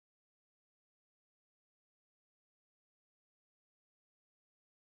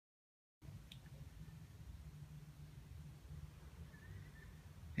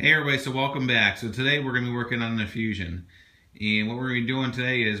Hey everybody, so welcome back. So today we're going to be working on the Fusion. And what we're going to be doing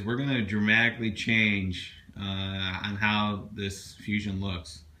today is we're going to dramatically change on how this Fusion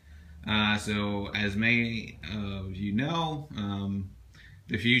looks. So as many of you know,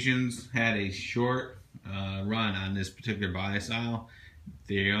 the Fusions had a short run on this particular body style.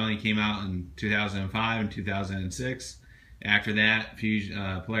 They only came out in 2005 and 2006. After that,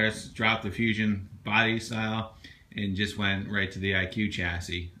 Polaris dropped the Fusion body style and just went right to the IQ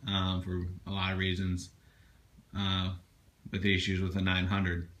chassis for a lot of reasons with the issues with the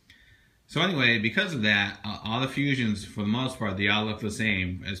 900. So anyway, because of that, all the Fusions, for the most part, they all look the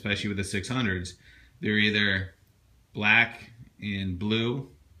same, especially with the 600s. They're either black and blue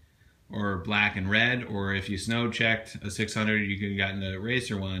or black and red, or if you snow checked a 600, you could have gotten the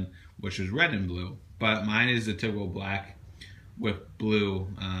racer one, which was red and blue. But mine is the typical black with blue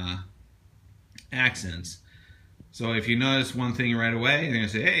accents. So if you notice one thing right away, you're going to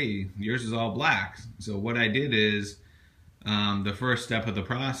say, hey, yours is all black. So what I did is, the first step of the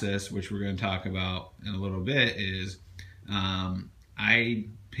process, which we're going to talk about in a little bit, is I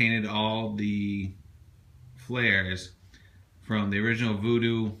painted all the flares from the original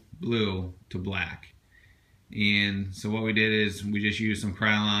Voodoo blue to black. And so what we did is we just used some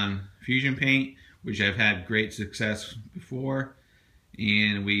Krylon Fusion paint, which I've had great success before,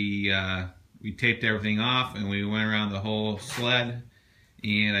 and we taped everything off and we went around the whole sled,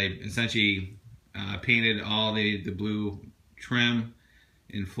 and I essentially painted all the blue trim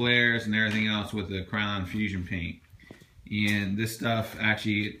and flares and everything else with the Krylon Fusion paint. And this stuff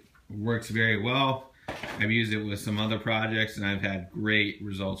actually works very well. I've used it with some other projects and I've had great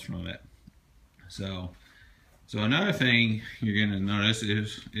results from it. So another thing you're going to notice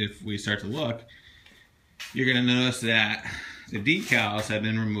is, if we start to look, you're going to notice that the decals have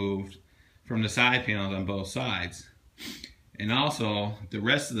been removed from the side panels on both sides. And also, the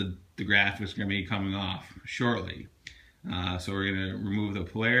rest of the graphics are going to be coming off shortly. So we're going to remove the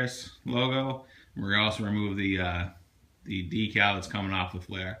Polaris logo. We're going to also remove the decal that's coming off the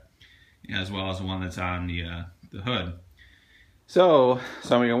flare, as well as the one that's on the hood. So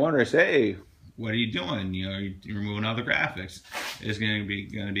some of you wonder, hey, what are you doing? You know, you're removing all the graphics. It's going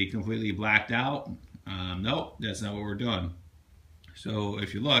to be completely blacked out. Nope, that's not what we're doing. So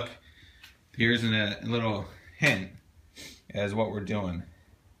if you look, here's a little hint as what we're doing.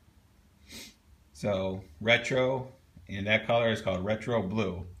 So retro, and that color is called retro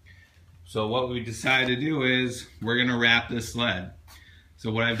blue. So what we decided to do is we're going to wrap this sled.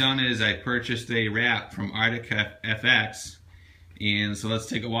 So what I've done is I purchased a wrap from Arctic FX, and so let's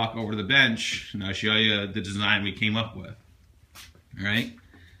take a walk over to the bench and I'll show you the design we came up with. All right,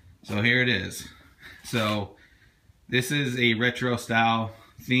 so here it is. So this is a retro style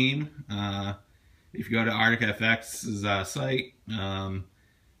theme. If you go to Arctic FX's site,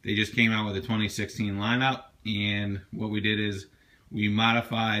 they just came out with a 2016 lineup, and what we did is we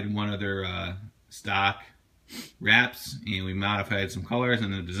modified one of their stock wraps, and we modified some colors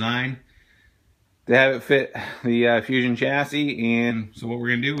and the design to have it fit the Fusion chassis. And so what we're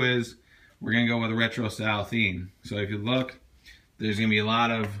going to do is we're going to go with a retro style theme. So if you look, there's going to be a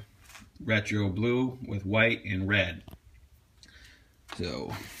lot of retro blue with white and red.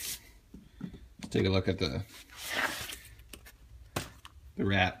 So let's take a look at the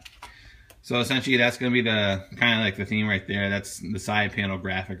wrap. So essentially that's going to be the kind of like the theme right there. That's the side panel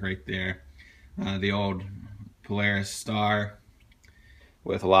graphic right there. The old Polaris star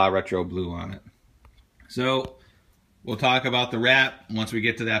with a lot of retro blue on it. So we'll talk about the wrap once we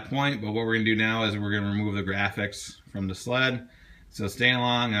get to that point, but what we're going to do now is we're going to remove the graphics from the sled. So stay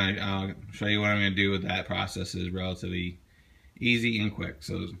along, I'll show you what I'm going to do with that process. Is relatively easy and quick.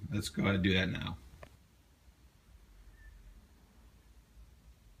 So let's go ahead and do that now.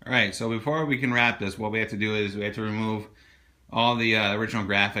 Alright, so before we can wrap this, what we have to do is we have to remove all the original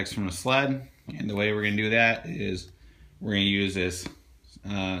graphics from the sled. And the way we're going to do that is we're going to use this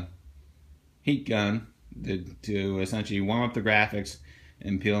heat gun to essentially warm up the graphics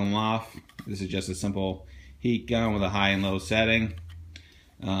and peel them off. This is just a simple heat gun with a high and low setting,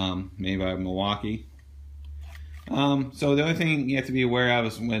 made by Milwaukee. So the only thing you have to be aware of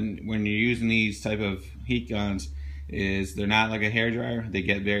is when you're using these type of heat guns is they're not like a hair dryer. They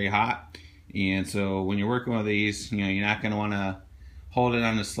get very hot, and so when you're working with these, you know, you're not going to want to hold it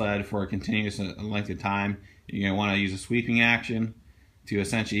on the sled for a continuous length of time. You're going to want to use a sweeping action to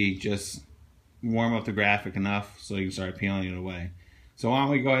essentially just warm up the graphic enough so you can start peeling it away. So why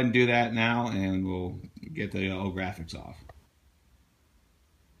don't we go ahead and do that now, and we'll get the old graphics off.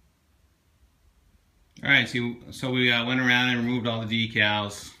 Alright, so we went around and removed all the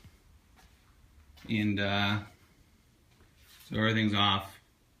decals, and so everything's off.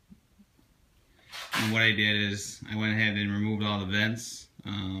 And what I did is I went ahead and removed all the vents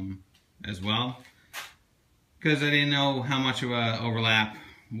as well, because I didn't know how much of a overlap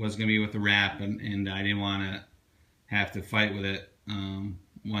was going to be with the wrap, and I didn't want to have to fight with it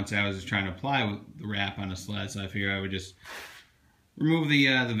once I was trying to apply the wrap on the sled. So I figured I would just remove the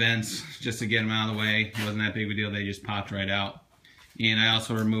vents just to get them out of the way. It wasn't that big of a deal. They just popped right out. And I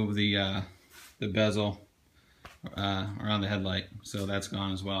also removed the bezel around the headlight, so that's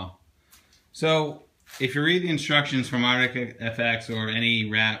gone as well. So if you read the instructions from Arctic FX or any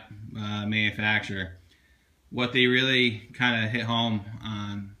wrap manufacturer, what they really kind of hit home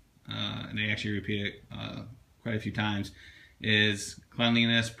on, and they actually repeat it quite a few times, is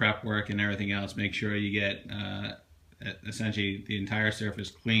cleanliness, prep work, and everything else. Make sure you get essentially the entire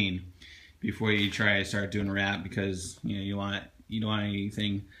surface clean before you try to start doing a wrap, because you don't want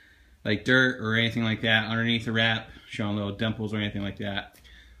anything like dirt or anything like that underneath the wrap, showing little dimples or anything like that.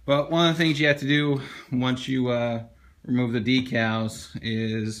 But one of the things you have to do once you remove the decals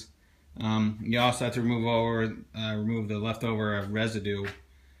is you also have to remove the leftover residue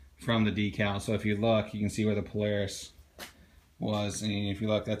from the decal. So if you look, you can see where the Polaris was, and if you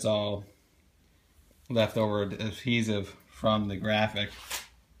look, that's all leftover adhesive from the graphic.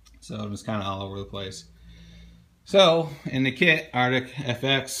 So it was kind of all over the place. So in the kit, Arctic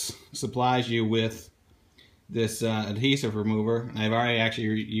FX supplies you with this adhesive remover. I've already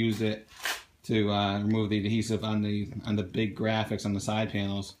actually used it to remove the adhesive on the big graphics on the side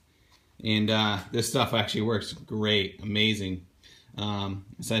panels, and this stuff actually works great, amazing.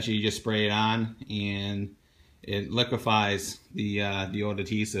 Essentially, you just spray it on, and it liquefies the old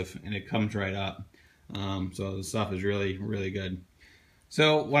adhesive, and it comes right up. So the stuff is really, really good.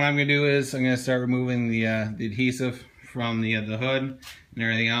 So what I'm going to do is I'm going to start removing the adhesive from the hood and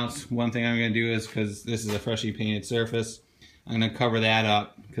everything else. One thing I'm going to do is, because this is a freshly painted surface, I'm going to cover that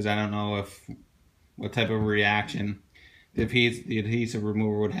up, because I don't know what type of reaction the adhesive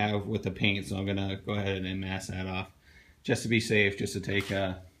remover would have with the paint. So I'm going to go ahead and mask that off, just to be safe, just to take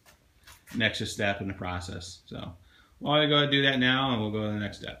an extra step in the process. So well, I'm going to go ahead and do that now, and we'll go to the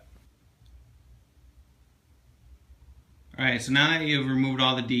next step. Alright, so now that you've removed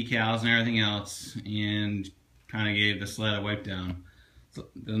all the decals and everything else, and kind of gave the sled a wipe down, so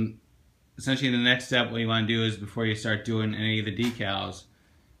then essentially the next step, what you want to do is, before you start doing any of the decals,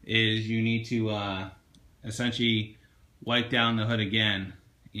 is you need to essentially wipe down the hood again.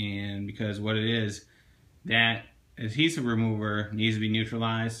 And because what it is, that adhesive remover needs to be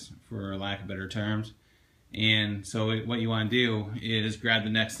neutralized, for lack of better terms. And so what you want to do is grab the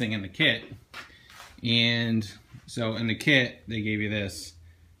next thing in the kit. And so in the kit, they gave you this.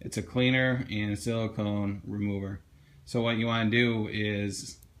 It's a cleaner and silicone remover. So what you want to do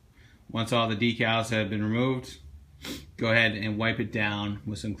is, once all the decals have been removed, go ahead and wipe it down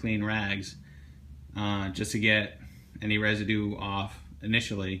with some clean rags, just to get any residue off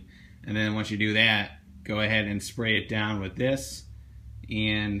initially. And then once you do that, go ahead and spray it down with this,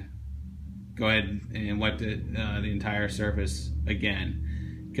 and go ahead and wipe the entire surface again.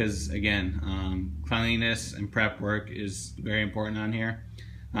 Because again, cleanliness and prep work is very important on here.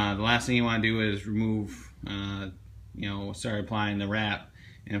 The last thing you want to do is remove, start applying the wrap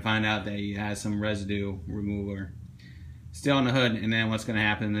and find out that you have some residue remover still on the hood, and then what's going to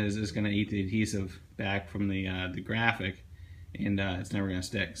happen is it's going to eat the adhesive back from the graphic, and it's never going to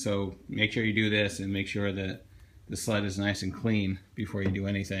stick. So make sure you do this, and make sure that the sled is nice and clean before you do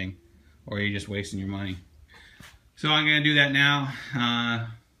anything, or you're just wasting your money. So I'm going to do that now,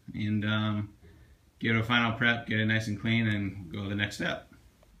 and give it a final prep, get it nice and clean, and go to the next step.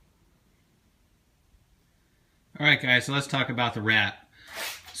 Alright guys, so let's talk about the wrap.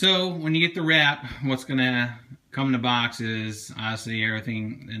 So when you get the wrap, what's going to come in the box is obviously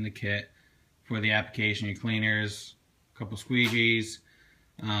everything in the kit for the application, your cleaners, a couple squeegees,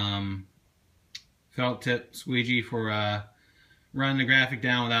 felt tip squeegee for running the graphic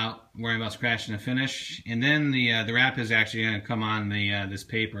down without worrying about scratching the finish. And then the wrap is actually going to come on this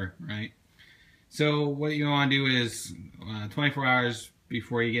paper, right? So what you want to do is 24 hours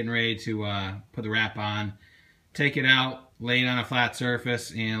before you're getting ready to put the wrap on, take it out, lay it on a flat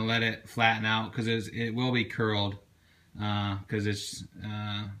surface, and let it flatten out, because it will be curled, because it's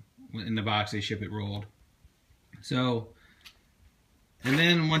in the box they ship it rolled. So, and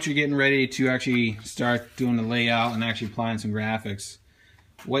then once you're getting ready to actually start doing the layout and actually applying some graphics,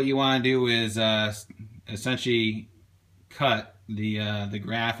 what you want to do is essentially cut the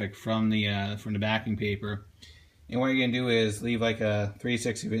graphic from the backing paper. And what you're gonna do is leave like a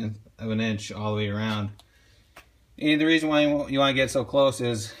 3/6 of an inch all the way around. And the reason why you want to get so close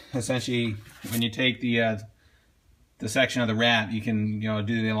is essentially when you take the the section of the wrap, you can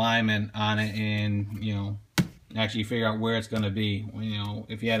do the alignment on it and actually figure out where it's going to be.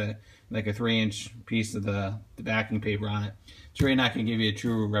 If you had like a 3-inch piece of the backing paper on it, it's really not going to give you a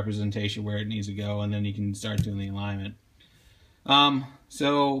true representation where it needs to go, and then you can start doing the alignment.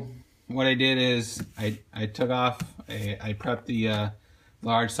 So what I did is I took off, I prepped the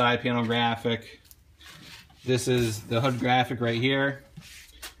large side panel graphic. This is the hood graphic right here,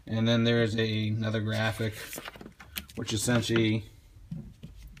 and then there's another graphic which essentially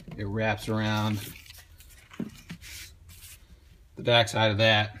it wraps around the back side of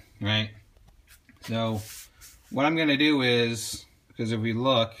that, right? So what I'm going to do is, because if we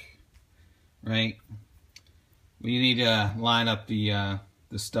look, right, we need to line up the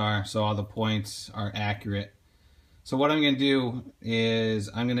star so all the points are accurate. So what I'm going to do is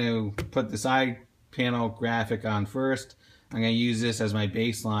I'm going to put the side panel graphic on first. I'm going to use this as my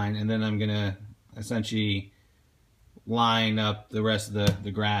baseline, and then I'm going to essentially line up the rest of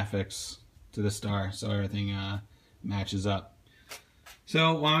the graphics to the star so everything matches up.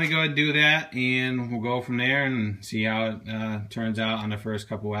 So why don't we go ahead and do that, and we'll go from there and see how it turns out on the first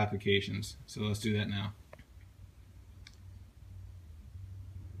couple applications. So let's do that now.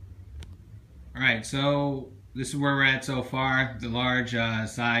 Alright, so this is where we're at so far. The large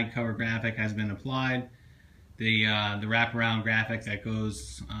side cover graphic has been applied. The wraparound graphic that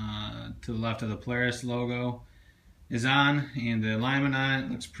goes to the left of the Polaris logo is on, and the alignment on it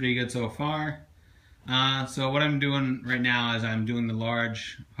looks pretty good so far. So what I'm doing right now is I'm doing the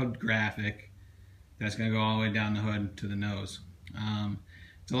large hood graphic that's going to go all the way down the hood to the nose.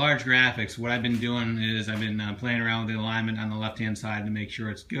 It's a large graphic, so what I've been doing is I've been playing around with the alignment on the left hand side to make sure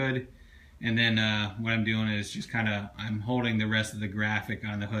it's good. And then what I'm doing is just I'm holding the rest of the graphic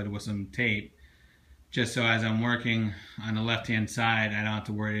on the hood with some tape, just so as I'm working on the left hand side I don't have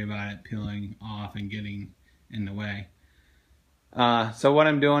to worry about it peeling off and getting in the way. So what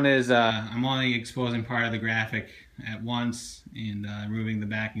I'm doing is I'm only exposing part of the graphic at once and removing the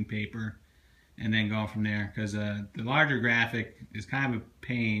backing paper, and then go from there, because the larger graphic is kind of a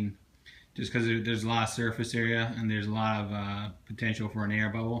pain just because there's a lot of surface area and there's a lot of potential for an air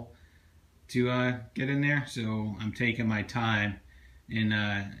bubble to get in there. So I'm taking my time in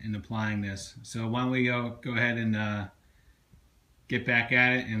applying this. So why don't we go ahead and get back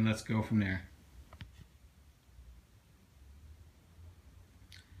at it, and let's go from there.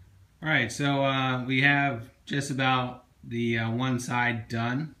 Alright, so we have just about the one side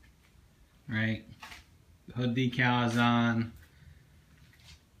done, right? The hood decal is on,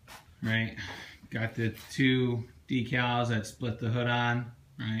 right? Got the 2 decals that split the hood on,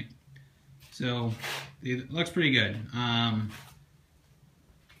 right? So it looks pretty good.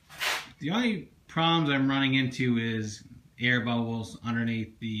 The only problems I'm running into is air bubbles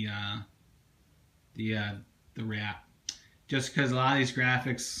underneath the wrap. Just because a lot of these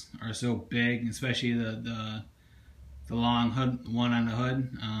graphics are so big, especially the long hood one on the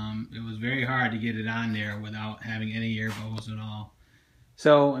hood, it was very hard to get it on there without having any air bubbles at all.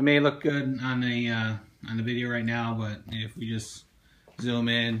 So it may look good on the video right now, but if we just zoom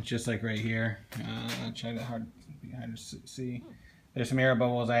in, just like right here, try to hard to see. There's some air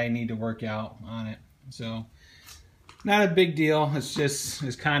bubbles I need to work out on it. So not a big deal.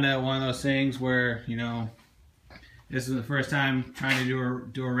 It's kind of one of those things where this is the first time trying to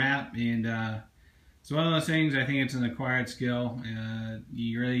do a wrap, and it's one of those things. I think it's an acquired skill.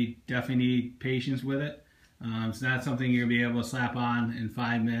 You really definitely need patience with it. It's not something you're gonna be able to slap on in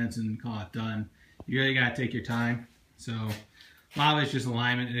 5 minutes and call it done. You really gotta take your time. So a lot of it's just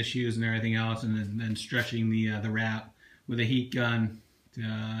alignment issues and everything else, and then stretching the wrap with a heat gun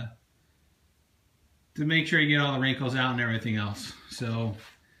to make sure you get all the wrinkles out and everything else. So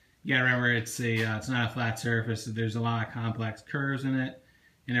you gotta remember it's not a flat surface. There's a lot of complex curves in it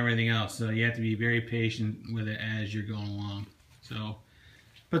and everything else. So you have to be very patient with it as you're going along. So,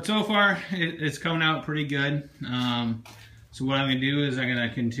 but so far it's coming out pretty good. So what I'm gonna do is I'm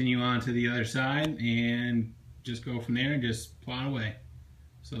gonna continue on to the other side and just go from there and just plot away.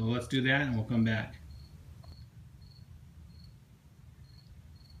 So let's do that and we'll come back.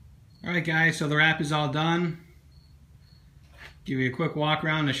 Alright guys, so the wrap is all done. Give you a quick walk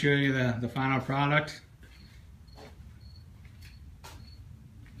around to show you the final product.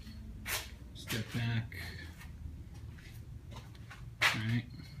 Step back. Alright.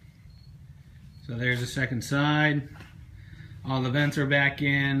 So there's the second side. All the vents are back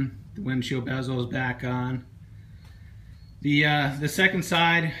in. The windshield bezel is back on. The second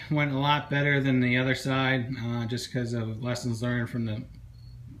side went a lot better than the other side, just because of lessons learned from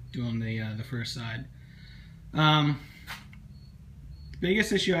doing the first side. The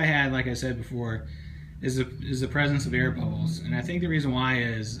biggest issue I had, like I said before, is the presence of air bubbles. And I think the reason why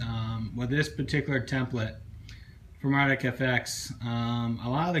is with this particular template from Arctic FX, a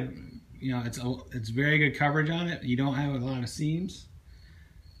lot of the, it's very good coverage on it. You don't have a lot of seams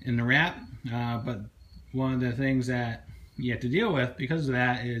in the wrap, but one of the things that you have to deal with because of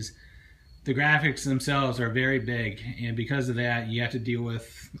that is the graphics themselves are very big, and because of that you have to deal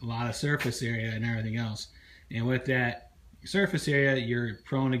with a lot of surface area and everything else. And with that surface area, you're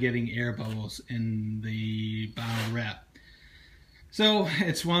prone to getting air bubbles in the bottom of the wrap. So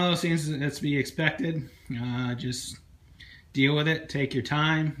it's one of those things that's to be expected. Just deal with it, take your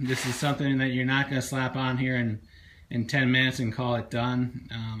time. This is something that you're not going to slap on here in 10 minutes and call it done.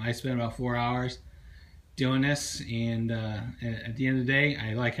 I spent about 4 hours doing this, and at the end of the day,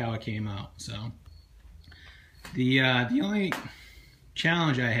 I like how it came out. So the only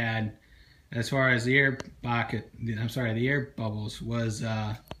challenge I had as far as the air bubbles was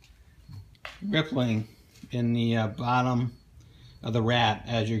rippling in the bottom of the wrap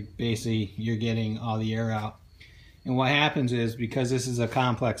as you're getting all the air out. And what happens is, because this is a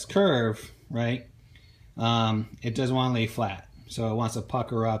complex curve, right? It doesn't want to lay flat, so it wants to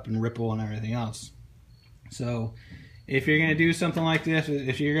pucker up and ripple and everything else. So if you're going to do something like this,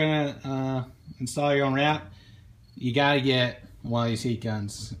 if you're going to install your own wrap, you got to get one of these heat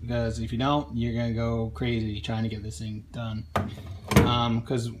guns, because if you don't, you're going to go crazy trying to get this thing done.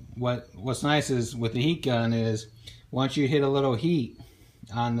 Because what's nice is with the heat gun is once you hit a little heat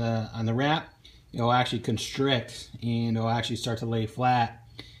on the wrap, it'll actually constrict and it'll actually start to lay flat,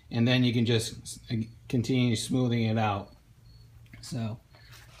 and then you can just continue smoothing it out. So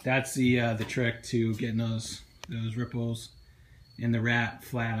that's the trick to getting those ripples in the wrap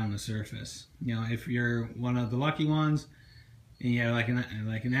flat on the surface. If you're one of the lucky ones and you have like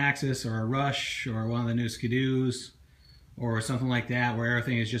an Axis or a Rush or one of the new Skidoos or something like that, where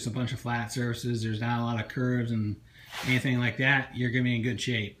everything is just a bunch of flat surfaces, there's not a lot of curves and anything like that, you're gonna be in good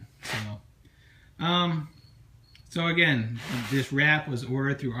shape. So again, this wrap was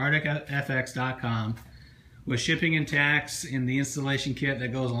ordered through arcticfx.com with shipping and tax and the installation kit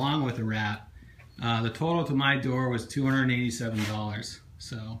that goes along with the wrap. The total to my door was $287.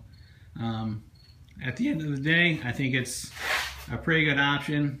 So at the end of the day, I think it's a pretty good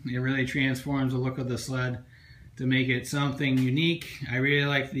option. It really transforms the look of the sled to make it something unique. I really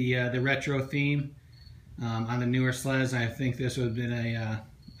like the retro theme on the newer sleds. I think this would have been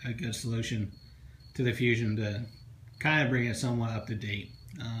a good solution to the Fusion to kind of bring it somewhat up to date.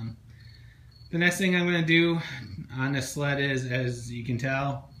 The next thing I'm going to do on this sled is, as you can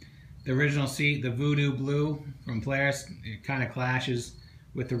tell, the original seat, the Voodoo Blue from Polaris, it kind of clashes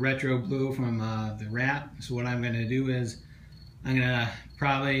with the retro blue from the wrap. So what I'm going to do is I'm going to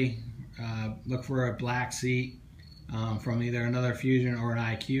probably look for a black seat from either another Fusion or an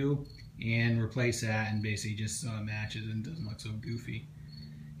IQ and replace that, and basically just so it matches and doesn't look so goofy.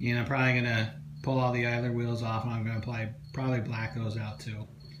 And I'm probably going to pull all the idler wheels off, and I'm going to probably black those out too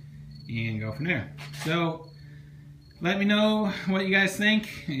and go from there. So let me know what you guys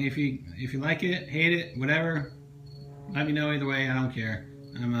think. If you like it, hate it, whatever, let me know either way. I don't care.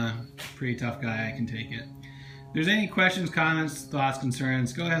 I'm a pretty tough guy. I can take it. If there's any questions, comments, thoughts,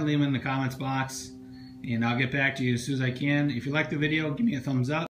 concerns, go ahead and leave them in the comments box, and I'll get back to you as soon as I can. If you like the video, give me a thumbs up.